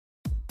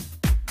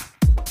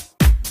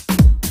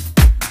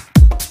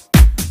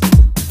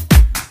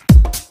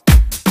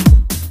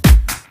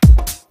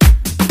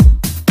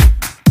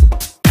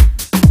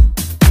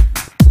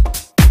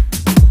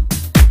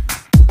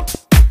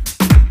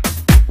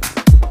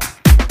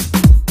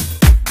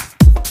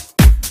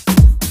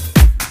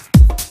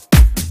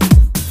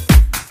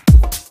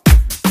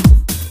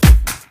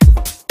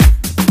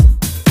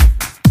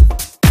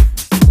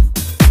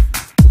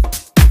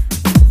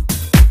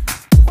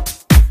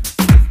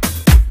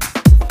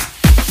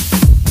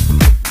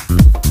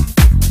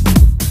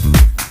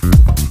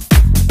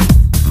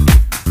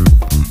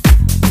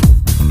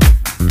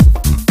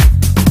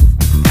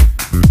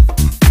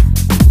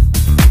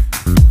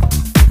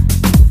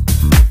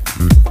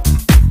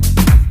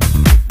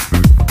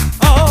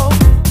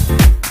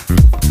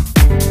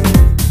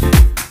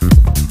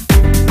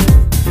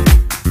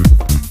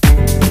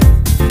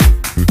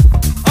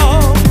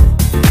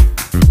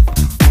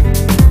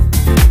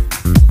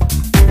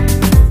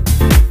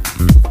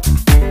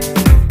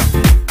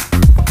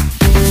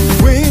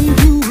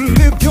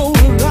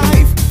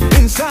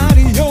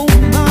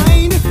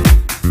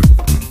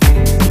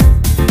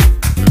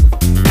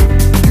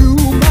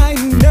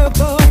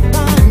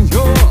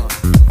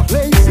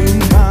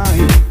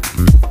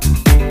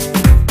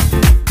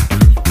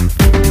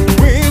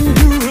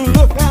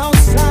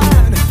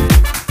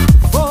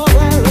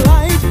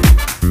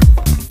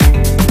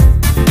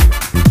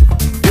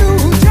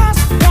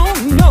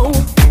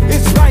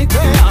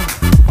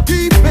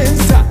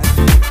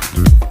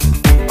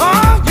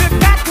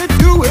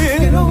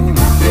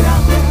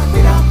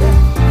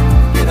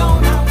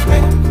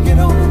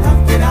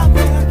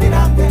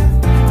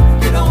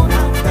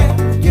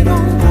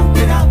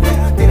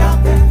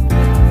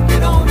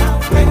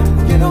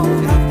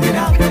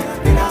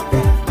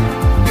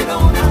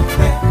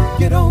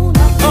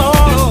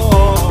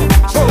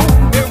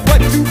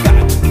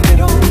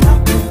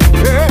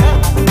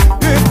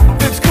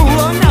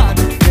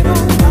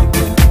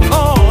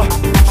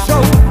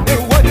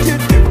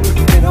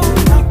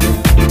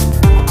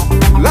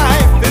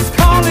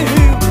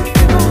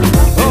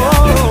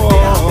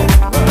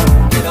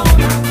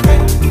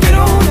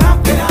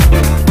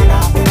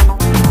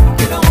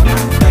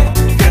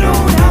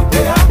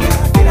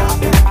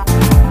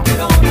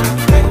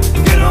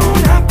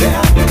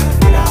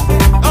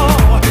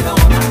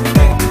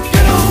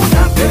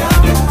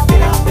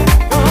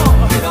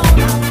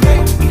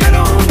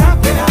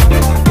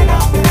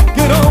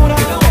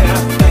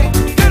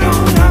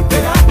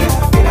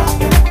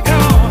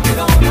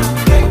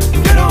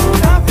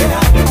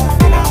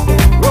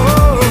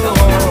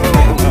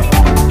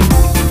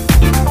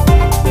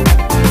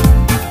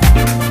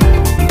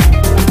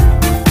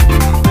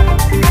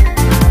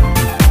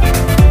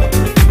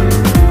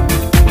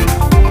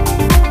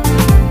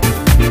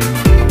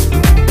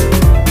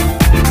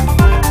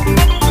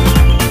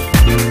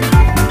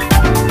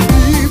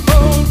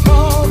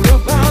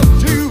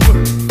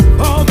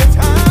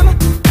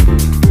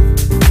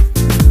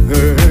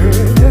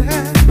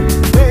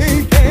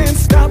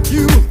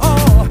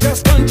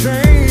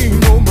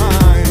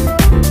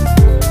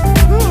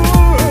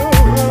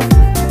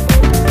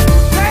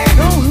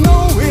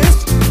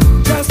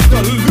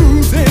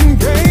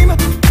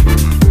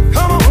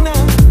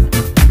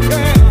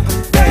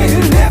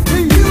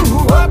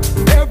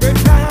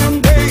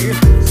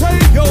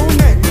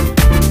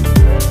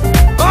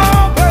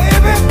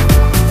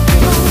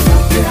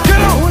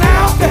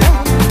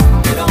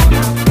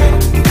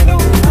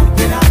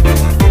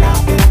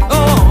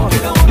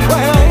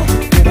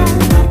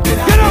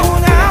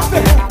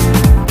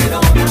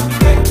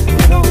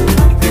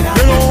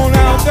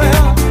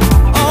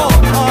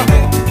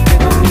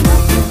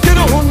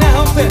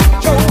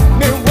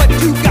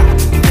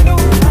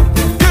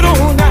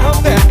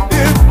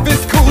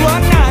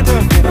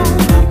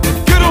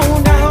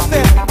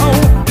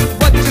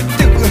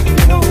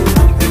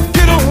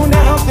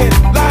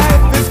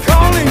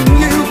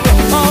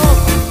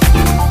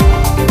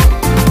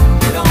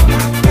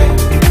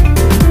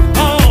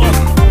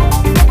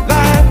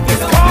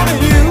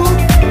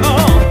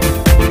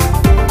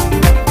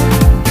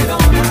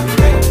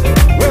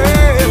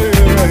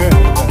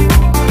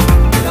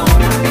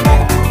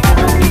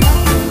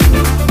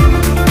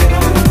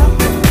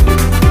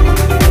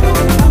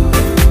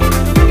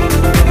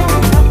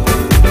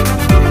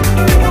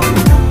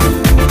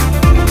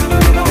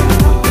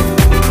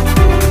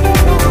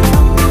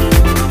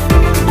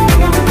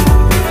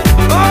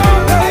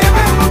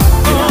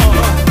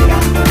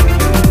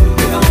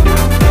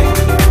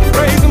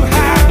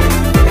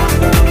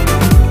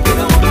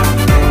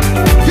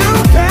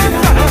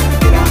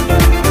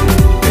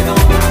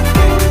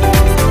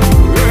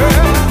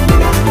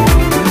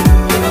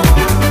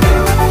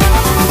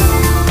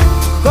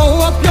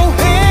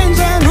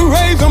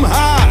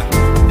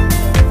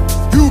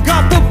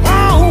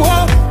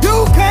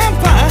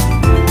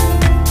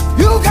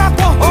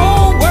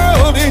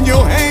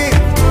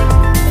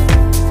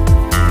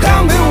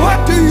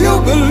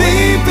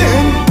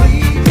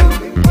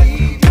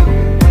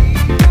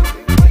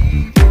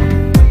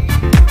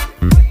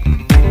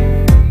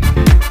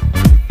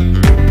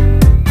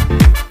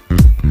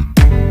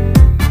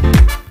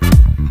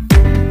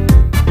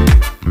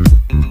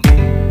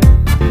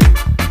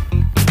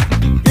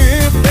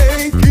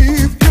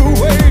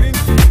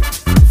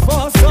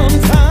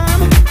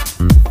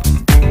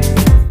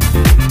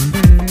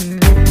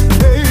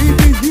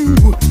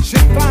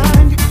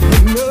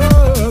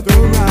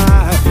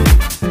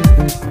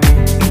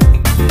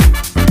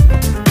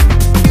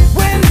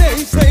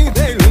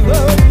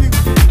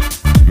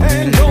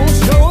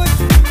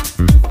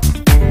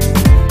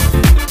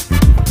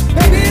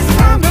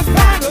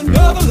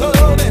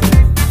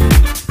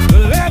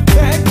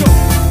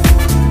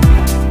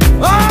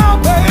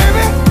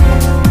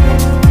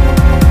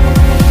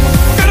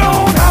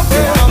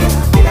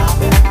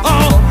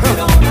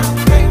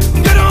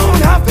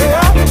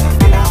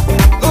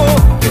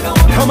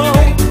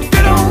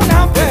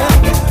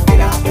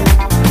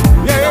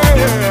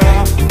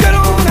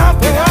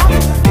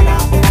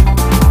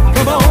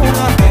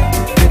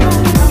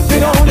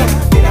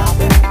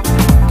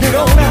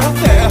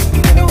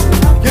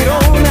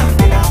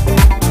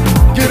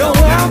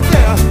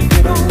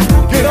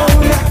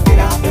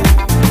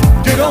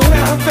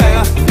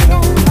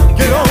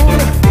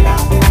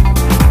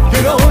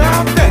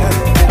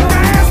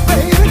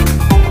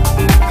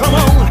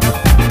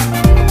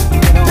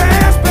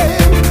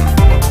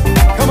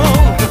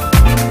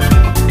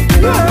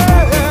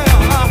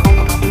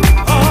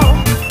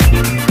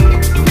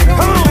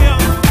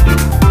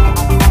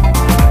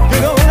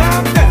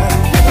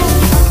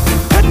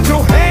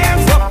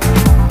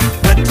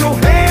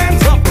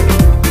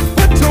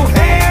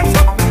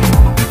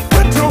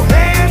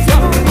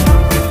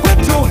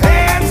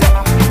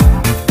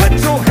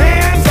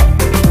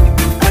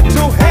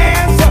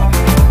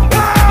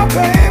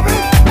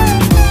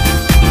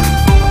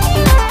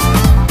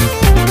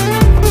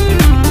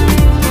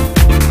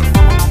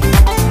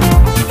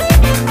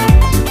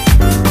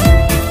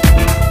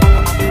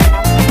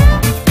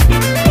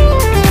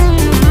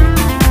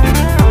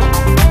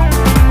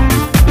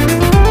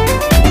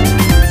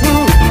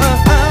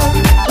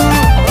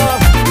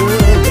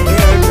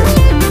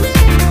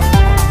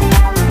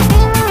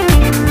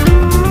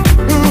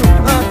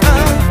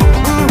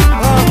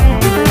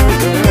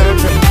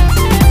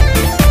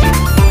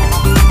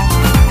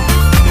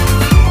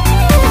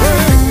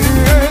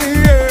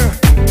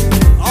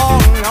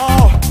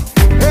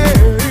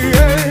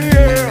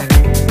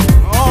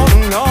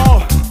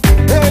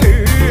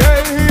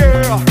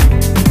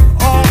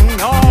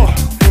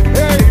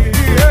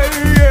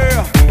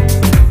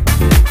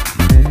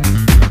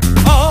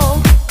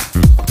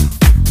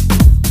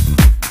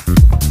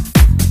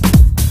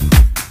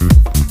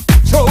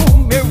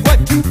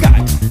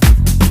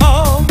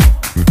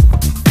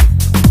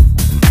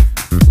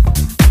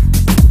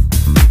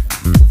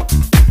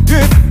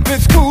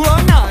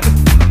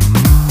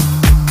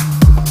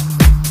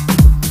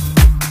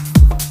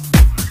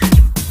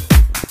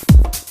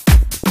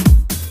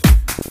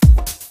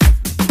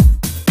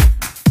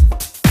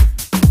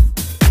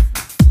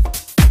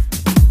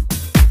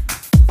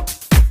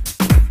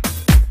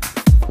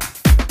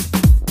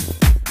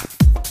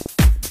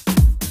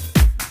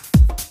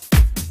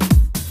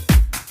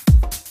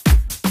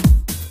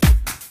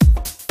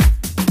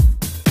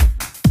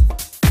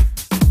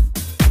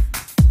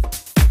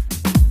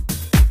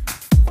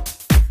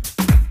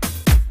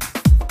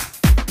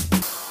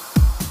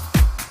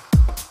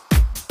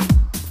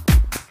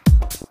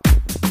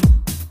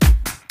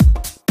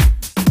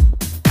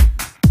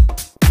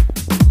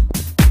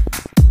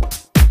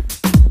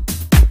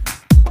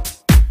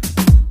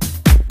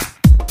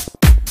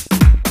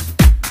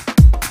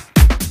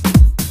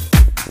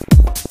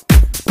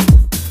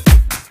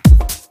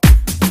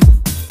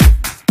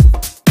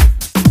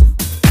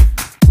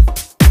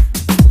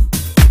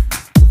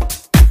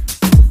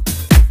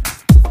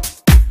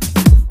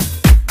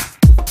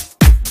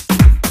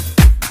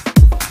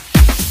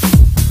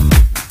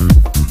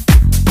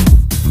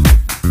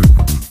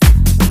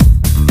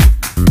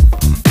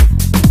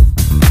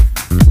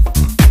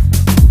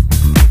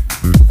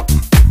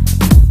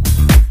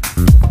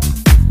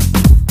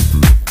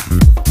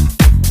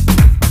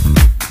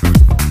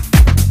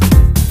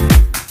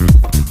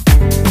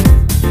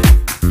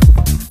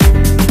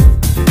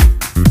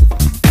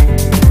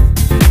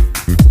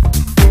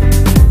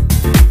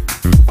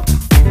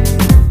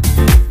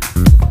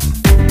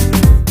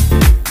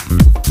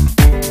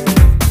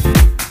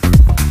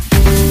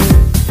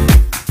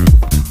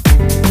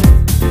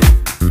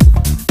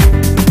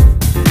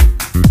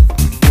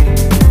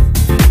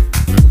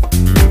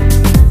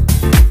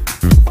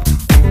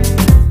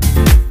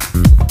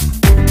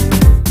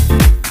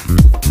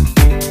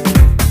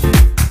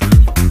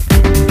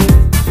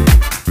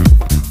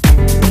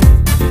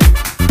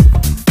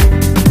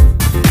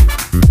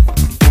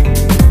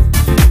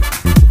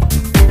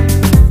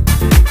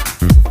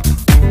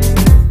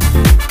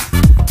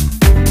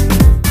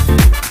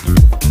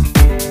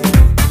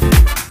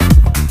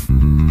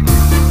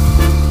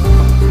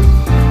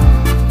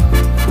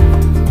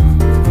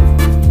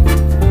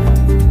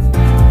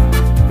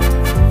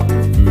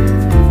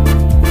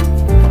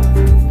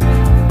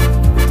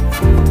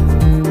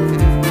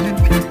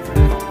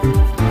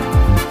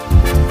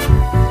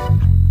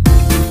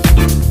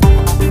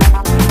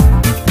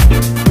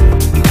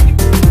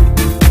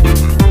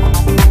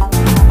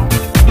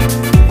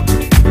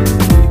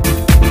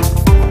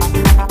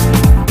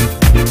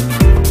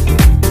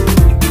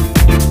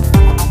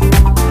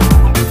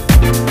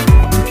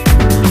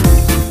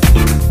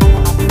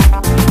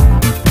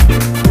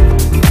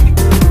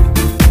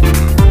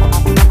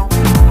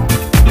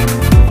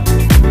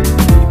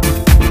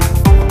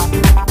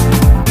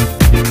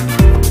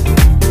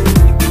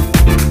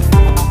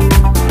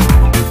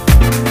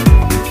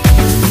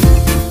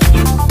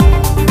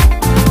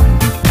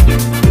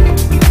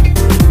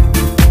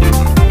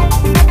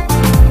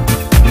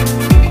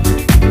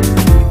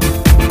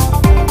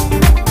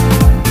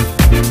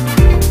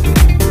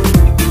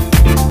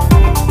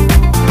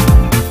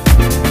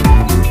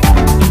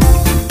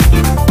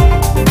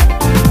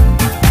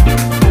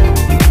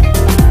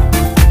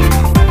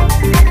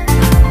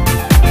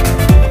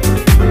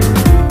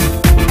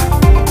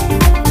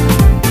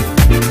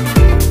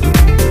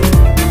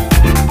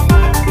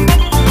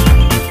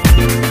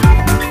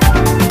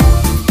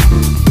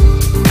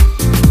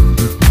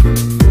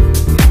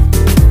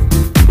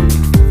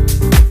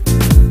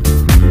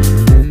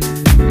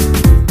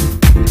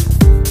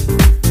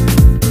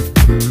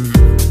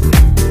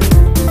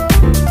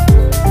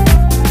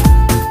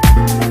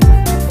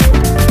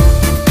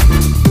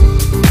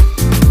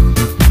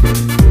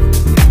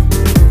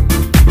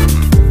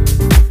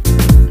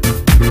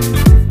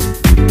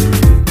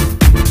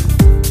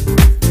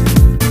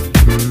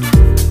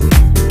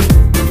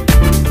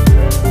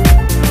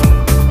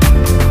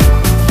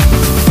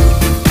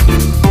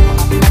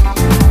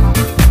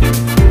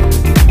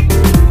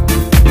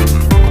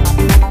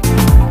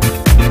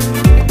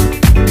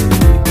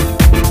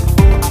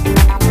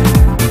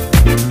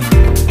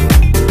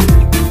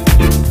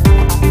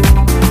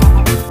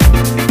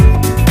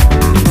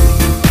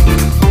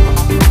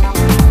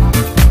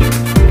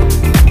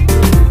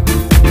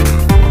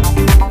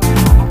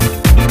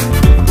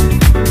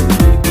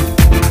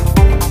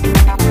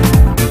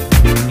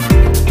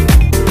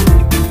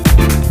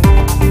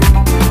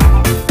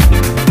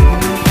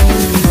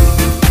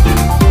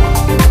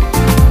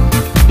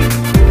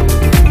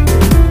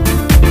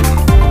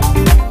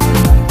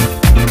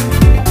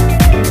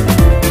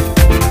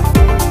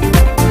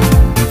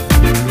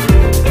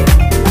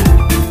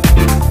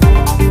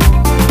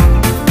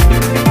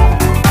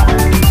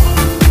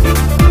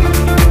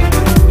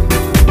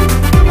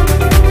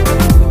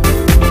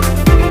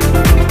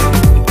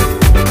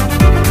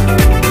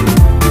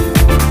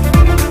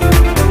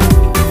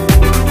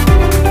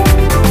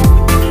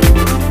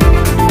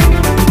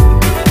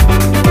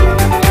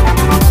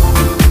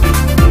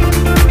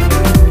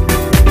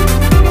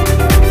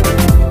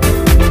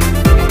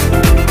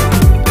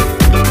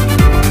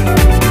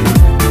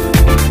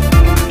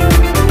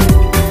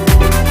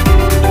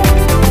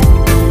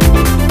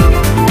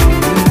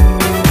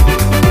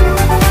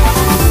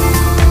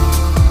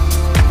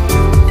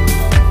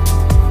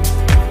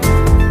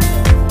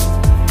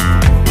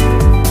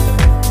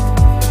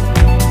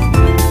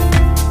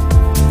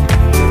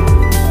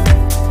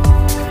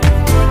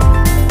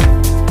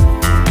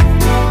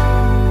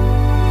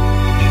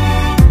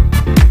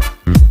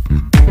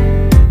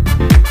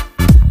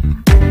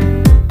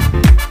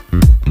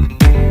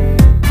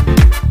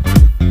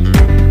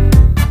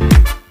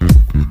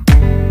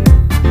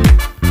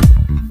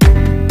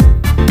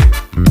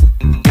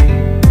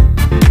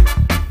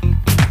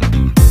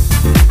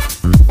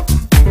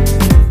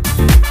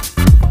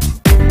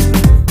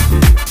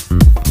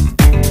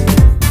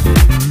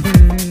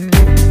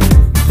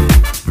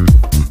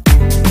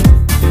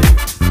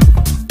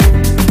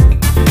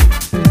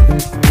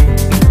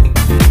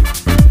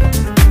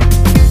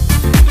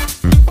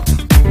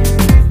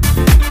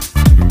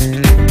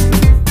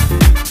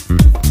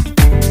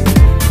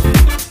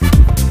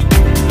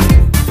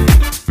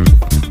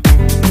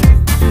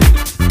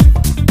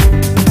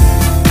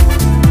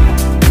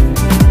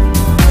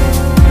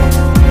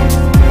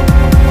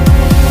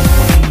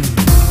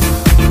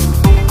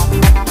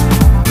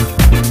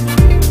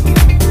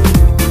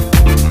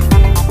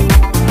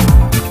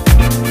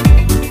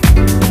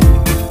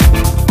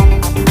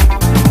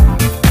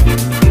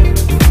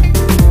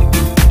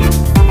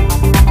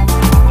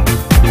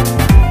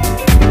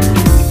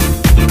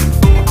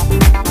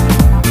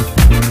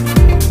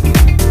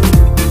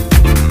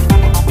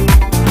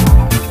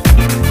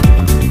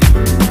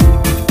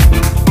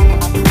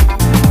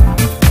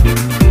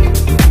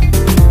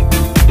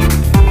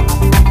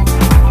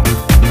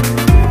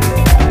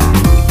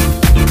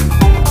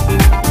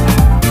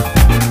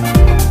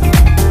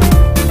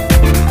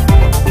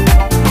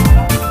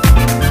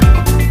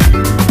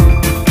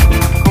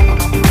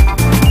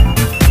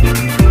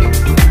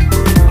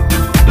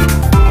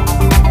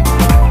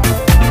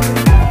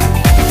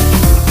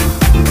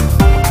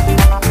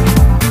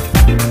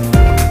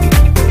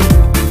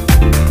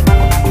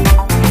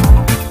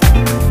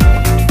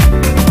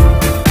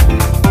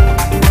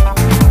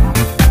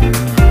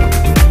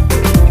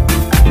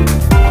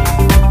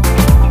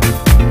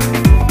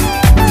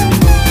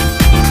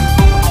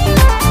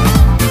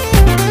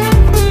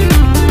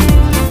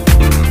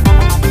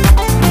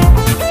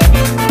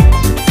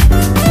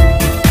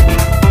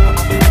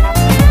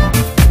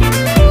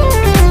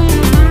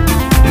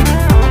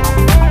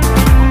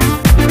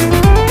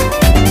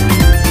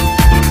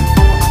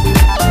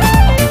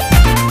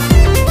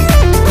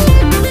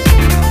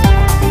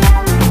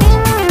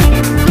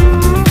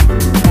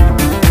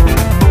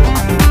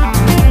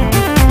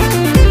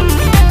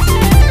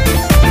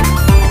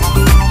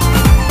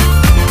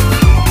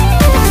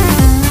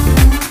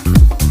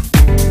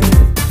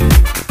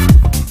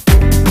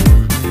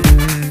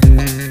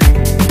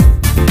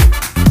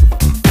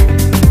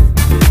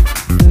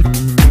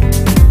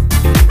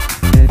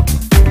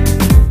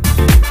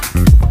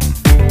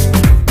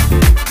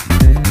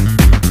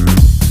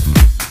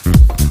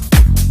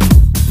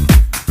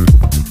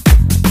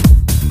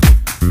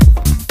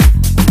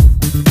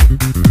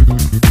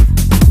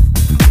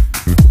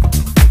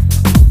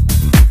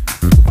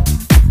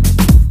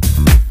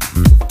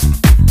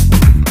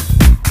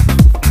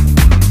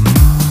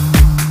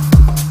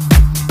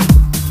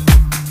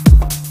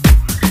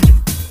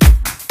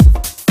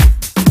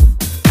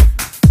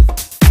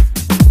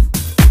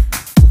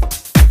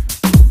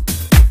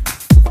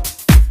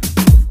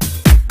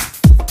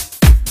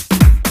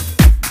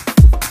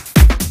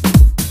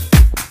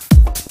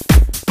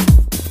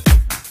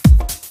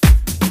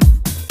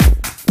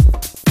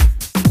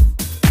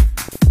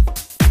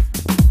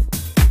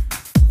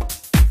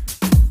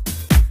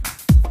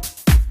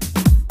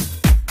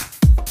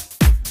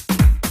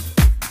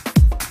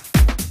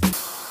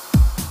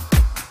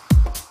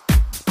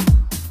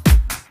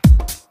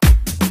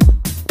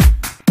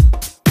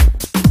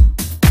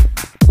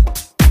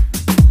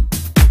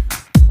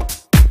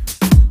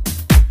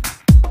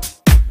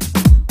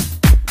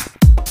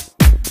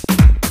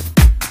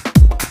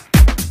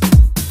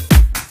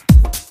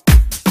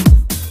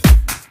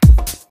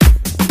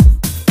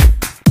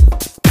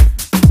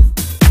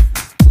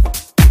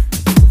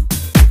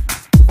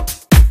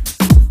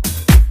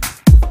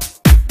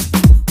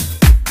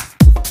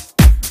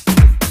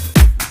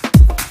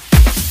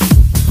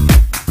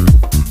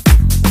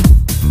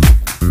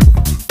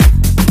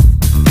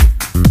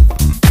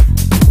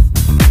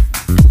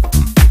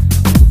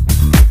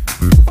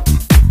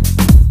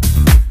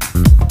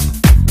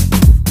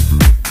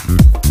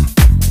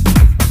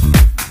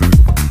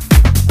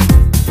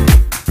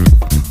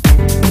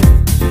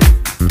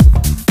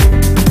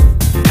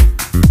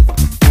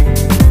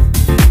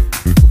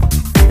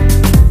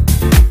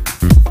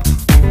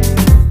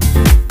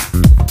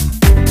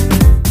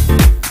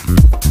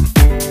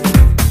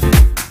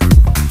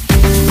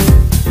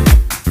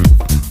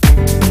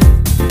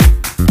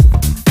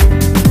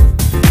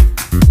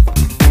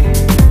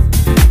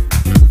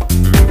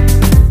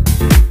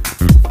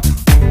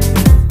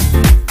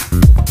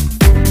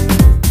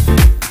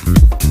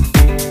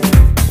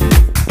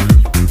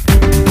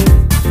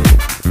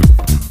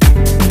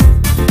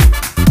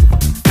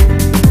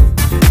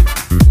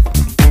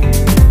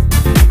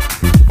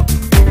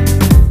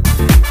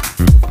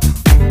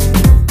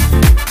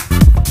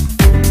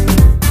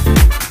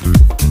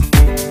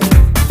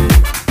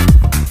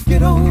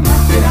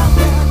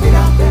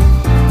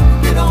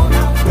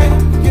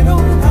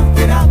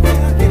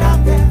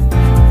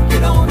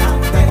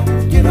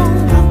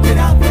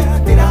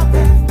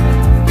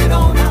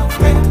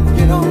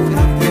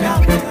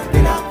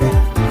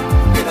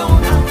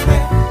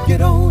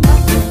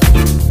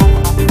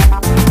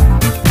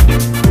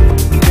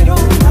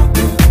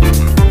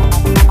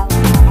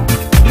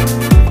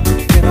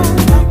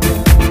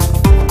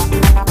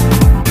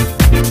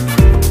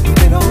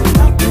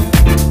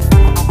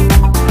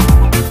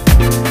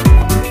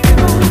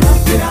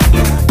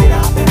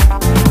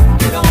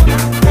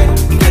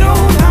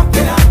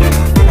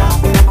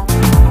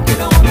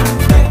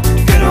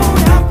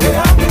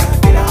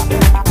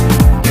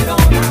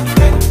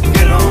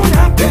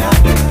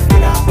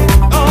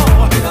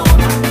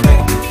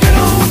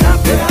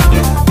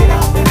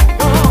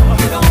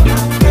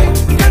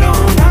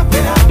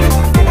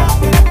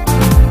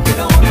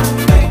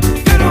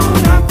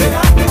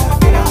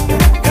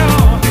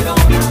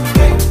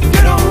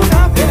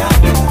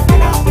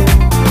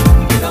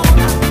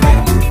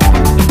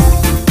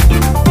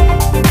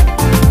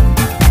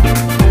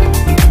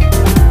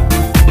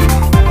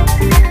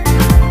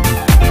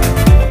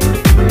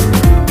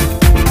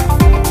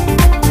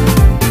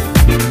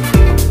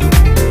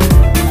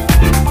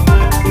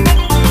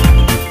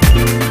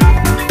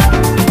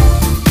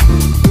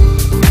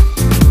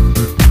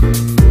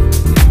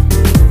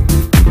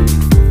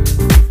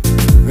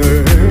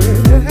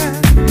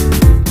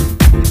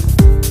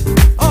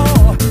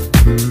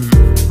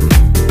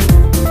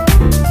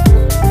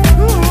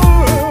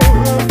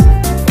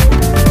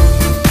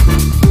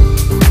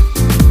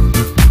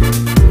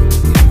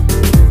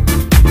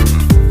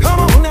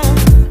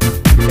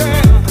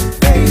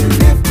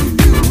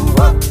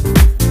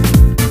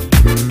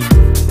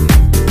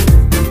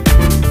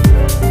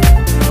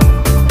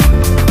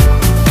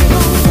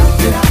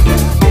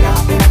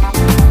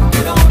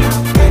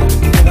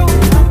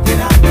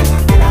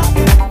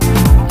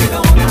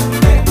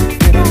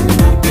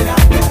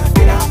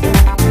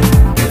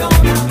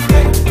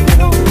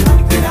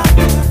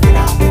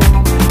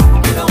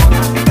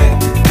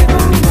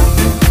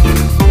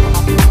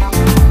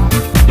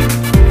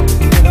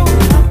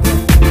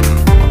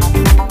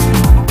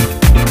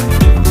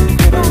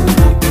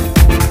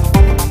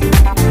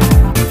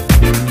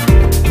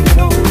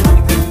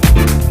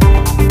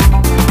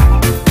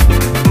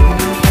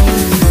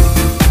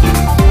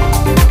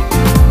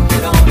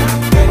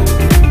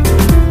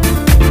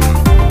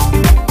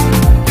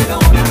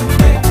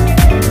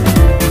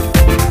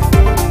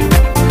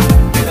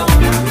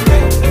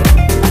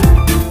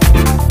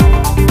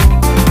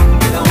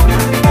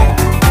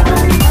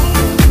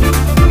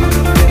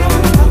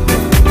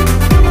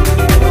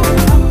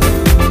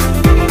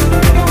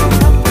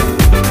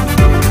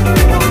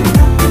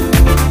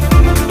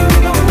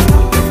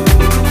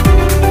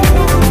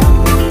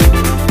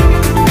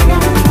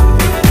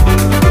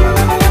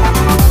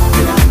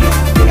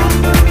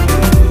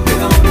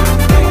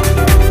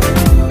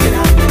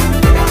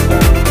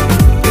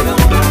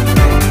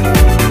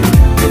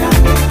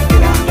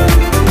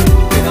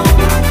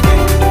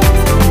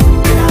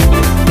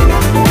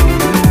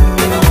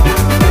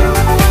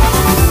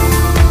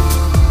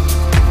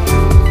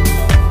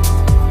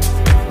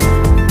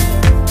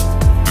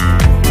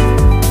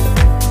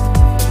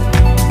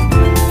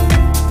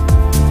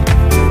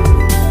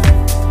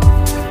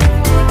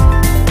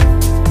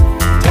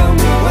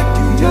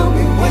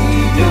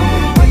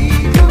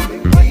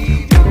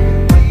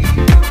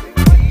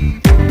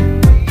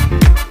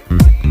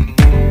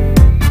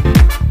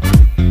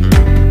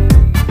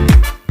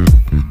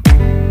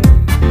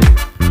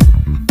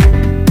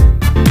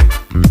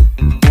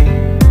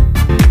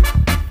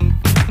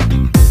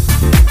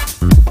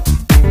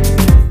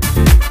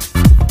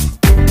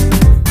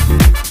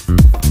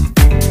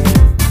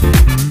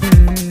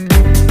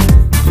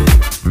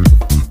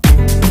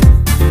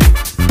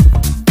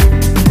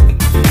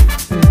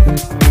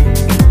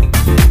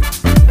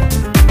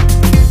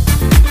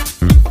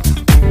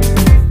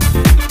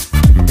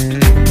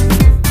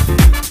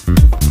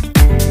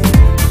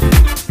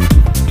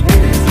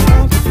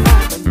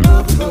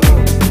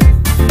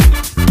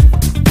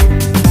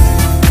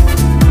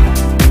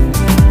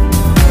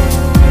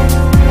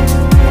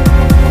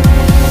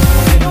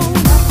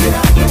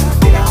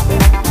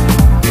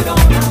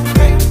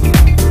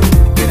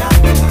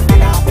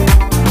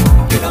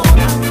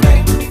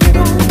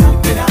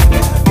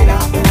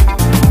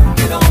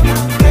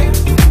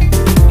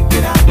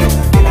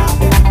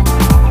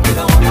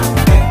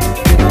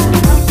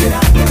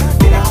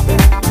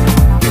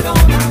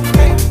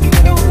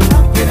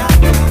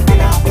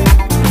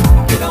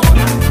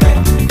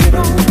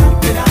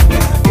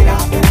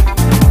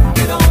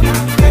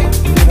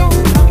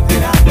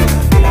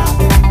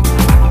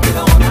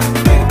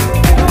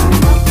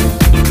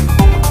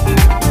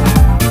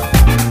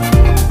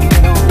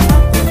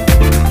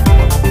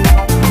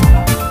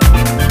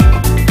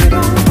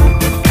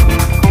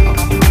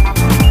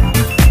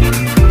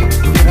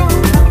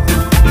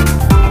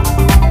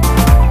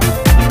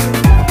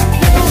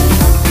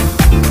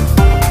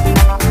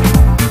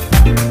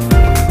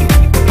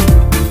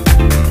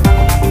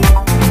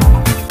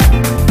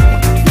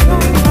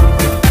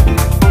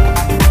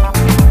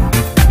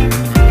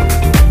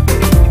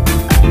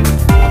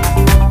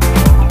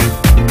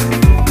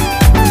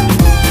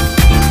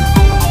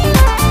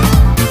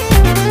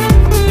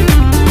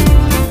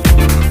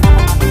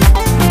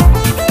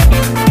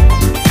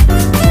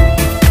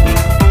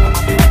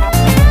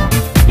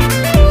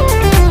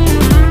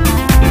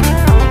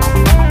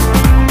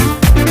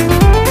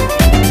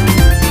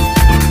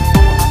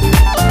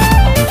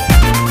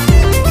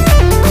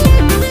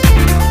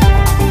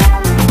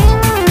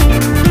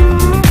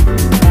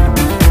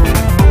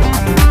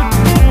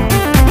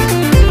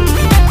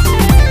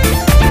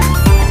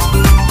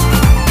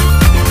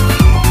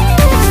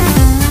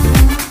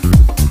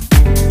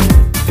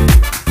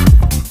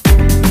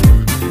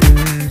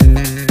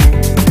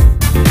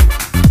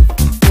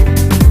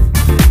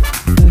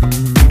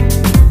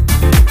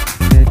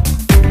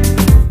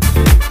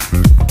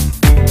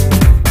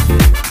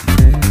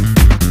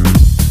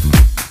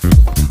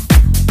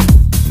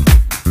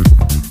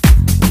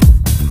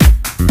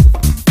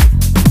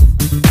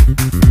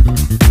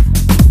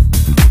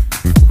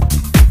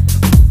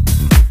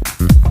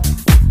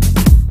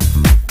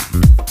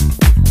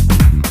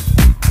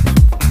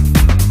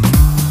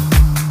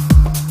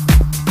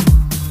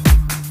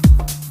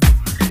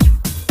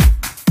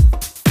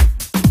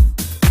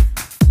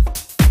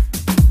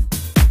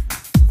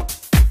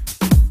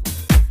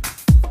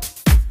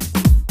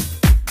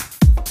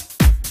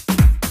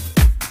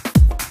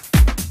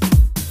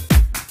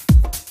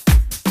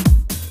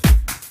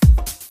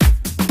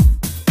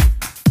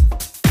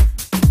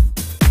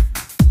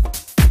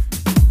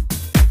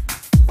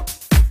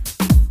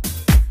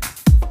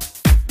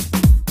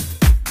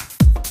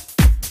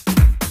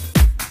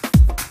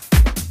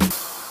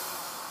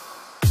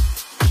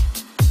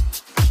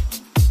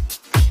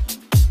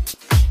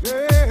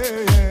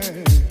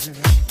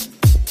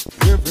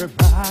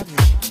everybody.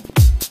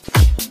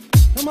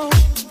 Come on,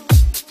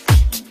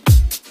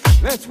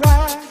 let's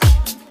ride.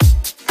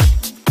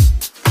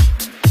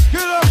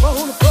 Get up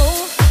on the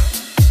floor.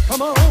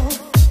 Come on,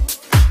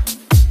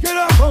 get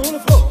up on the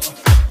floor.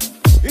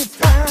 It's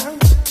time.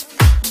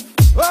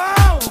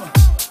 Oh,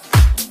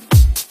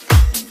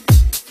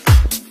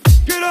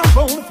 get up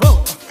on the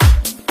floor.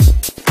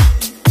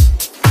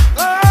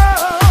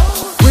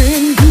 Oh,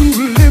 when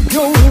you live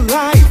your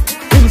life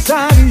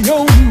inside of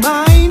your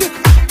mind,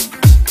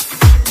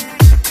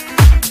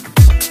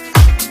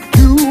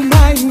 you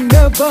might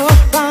never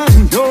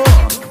find your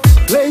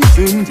place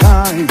in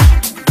time.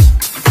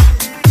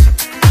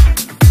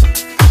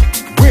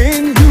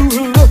 When you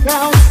look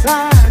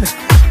outside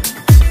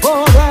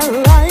for that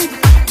light,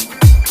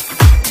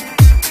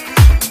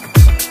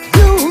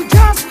 you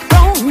just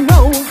don't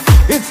know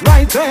it's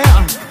right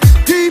there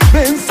deep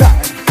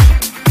inside.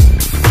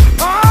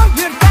 All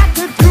you got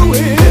to do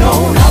is get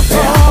on out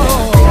there.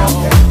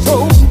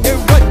 Show me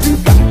what you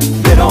got.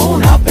 Get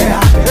on out there.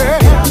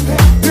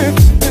 If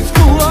it's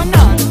cool or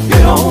not,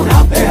 get on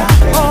out there.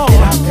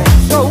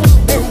 Show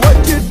me what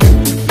you do.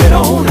 Get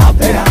on out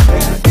there.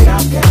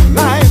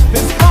 Life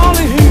is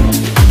calling you.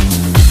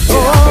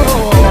 Get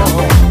on out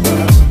there.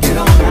 Get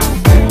on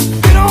out there.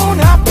 Get on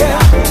out there.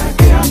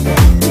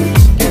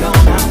 Get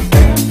on out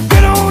there.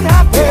 Get on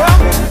out there.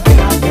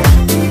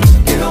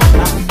 Get on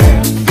out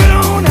there. Get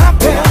on out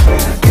there.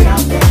 Get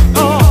out there.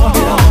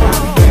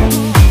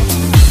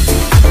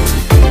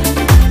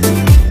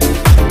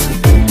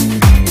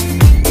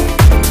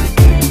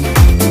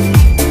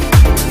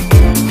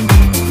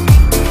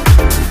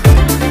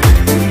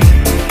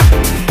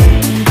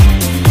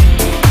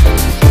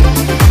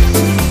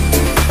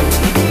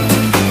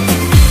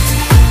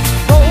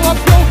 Throw up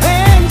your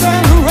hands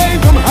and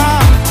raise them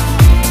high.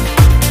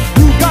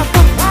 You got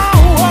the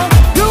power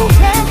you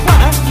can't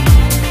find.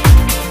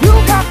 You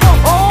got the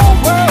whole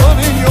world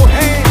in your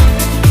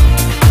hands.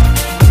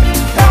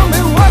 Tell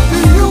me, what do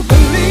you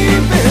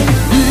believe in?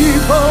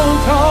 People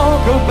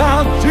talk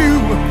about you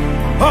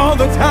all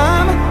the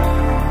time.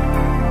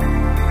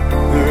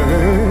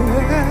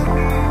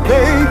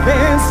 They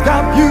can't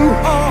stop you,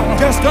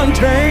 just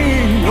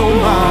unchain your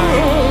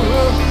mind.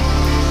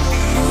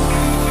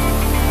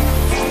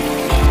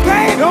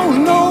 They don't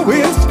know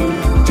it's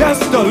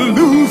just a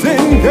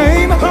losing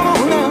game. Come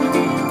on now.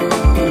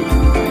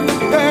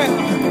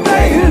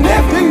 They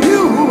lifting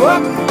you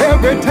up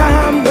every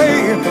time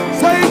they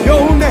say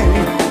your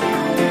name.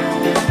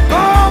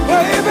 Oh,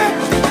 baby,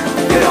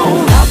 get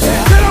on out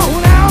there. Get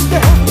on out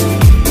there.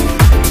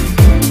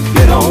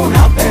 Get on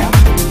out there.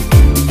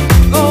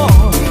 Oh,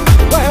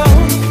 well,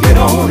 get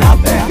on out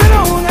there. Get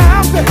on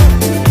out there.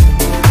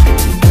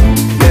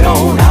 Get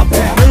on out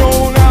there. Get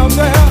on out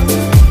there.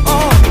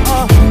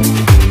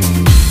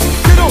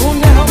 Get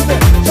on out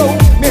there. Show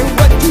me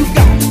what you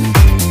got.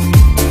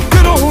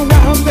 Get on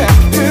out there.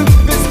 If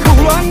it's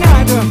cool or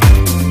not.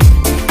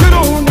 Get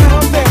on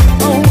out there.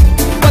 Oh,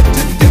 what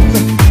you do.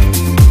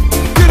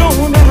 Get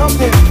on out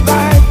there.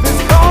 Life is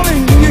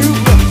calling you.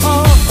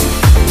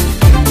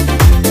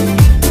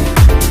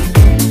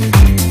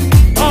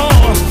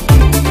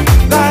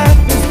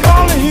 Life is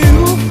calling you.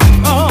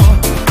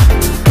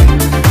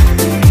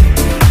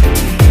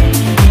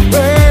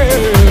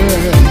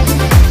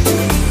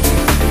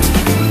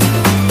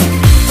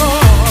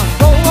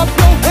 Throw up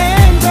your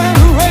hands and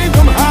raise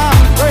them high.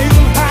 Raise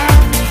them high.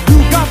 You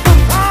got the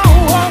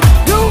power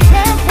you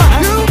can't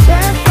find. You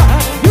can't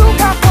find. You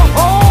got the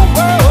whole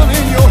world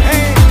in your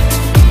hands.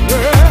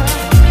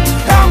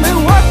 Tell me,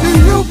 what do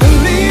you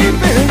believe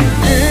in?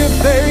 If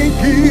they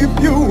keep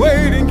you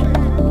waiting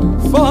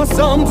for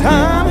some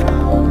time,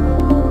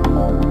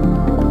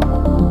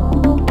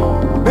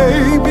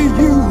 maybe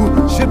you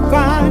should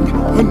find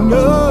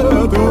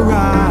another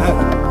ride.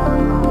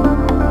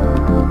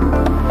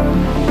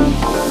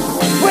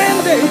 When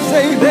they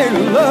say they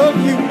love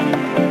you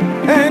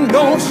and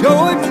don't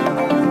show it,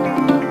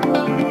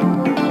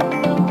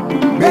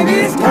 maybe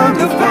it's time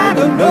to find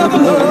another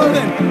love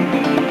and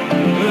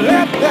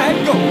let that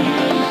go.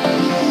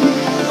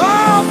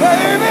 Oh,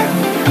 baby,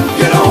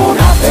 get on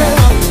out there.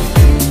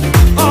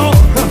 Oh,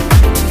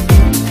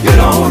 get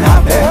on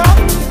out there.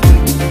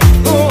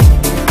 Oh,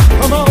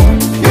 come on,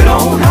 get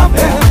on out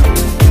there.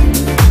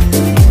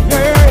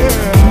 Yeah,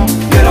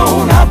 get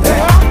on out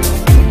there.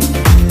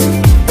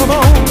 Come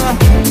on,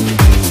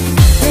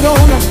 get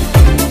on,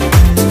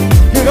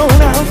 get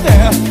on out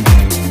there.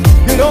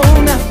 Get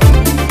on,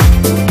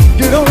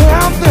 get on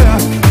out there.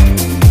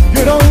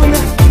 Get on,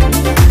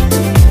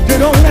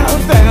 get on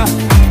out there.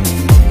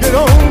 Get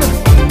on,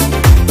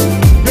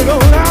 get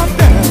on out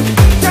there.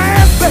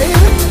 Dance,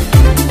 baby.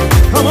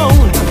 Come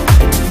on.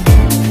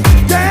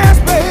 Dance,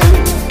 baby.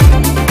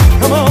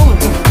 Come on.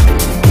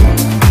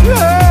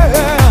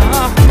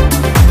 Yeah.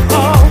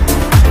 Oh.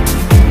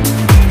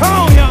 Come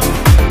on, y'all.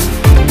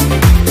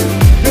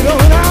 Get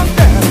on out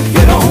there.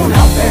 Get on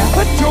out there.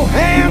 Put your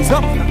hands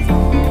up.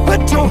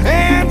 Put your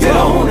hands up. Get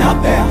on out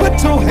there.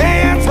 Put your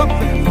hands up.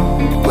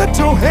 Put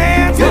your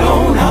hands up. Get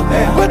on out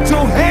there. Put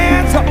your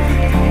hands up.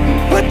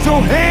 Put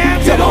your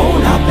hands up. Get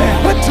on out there.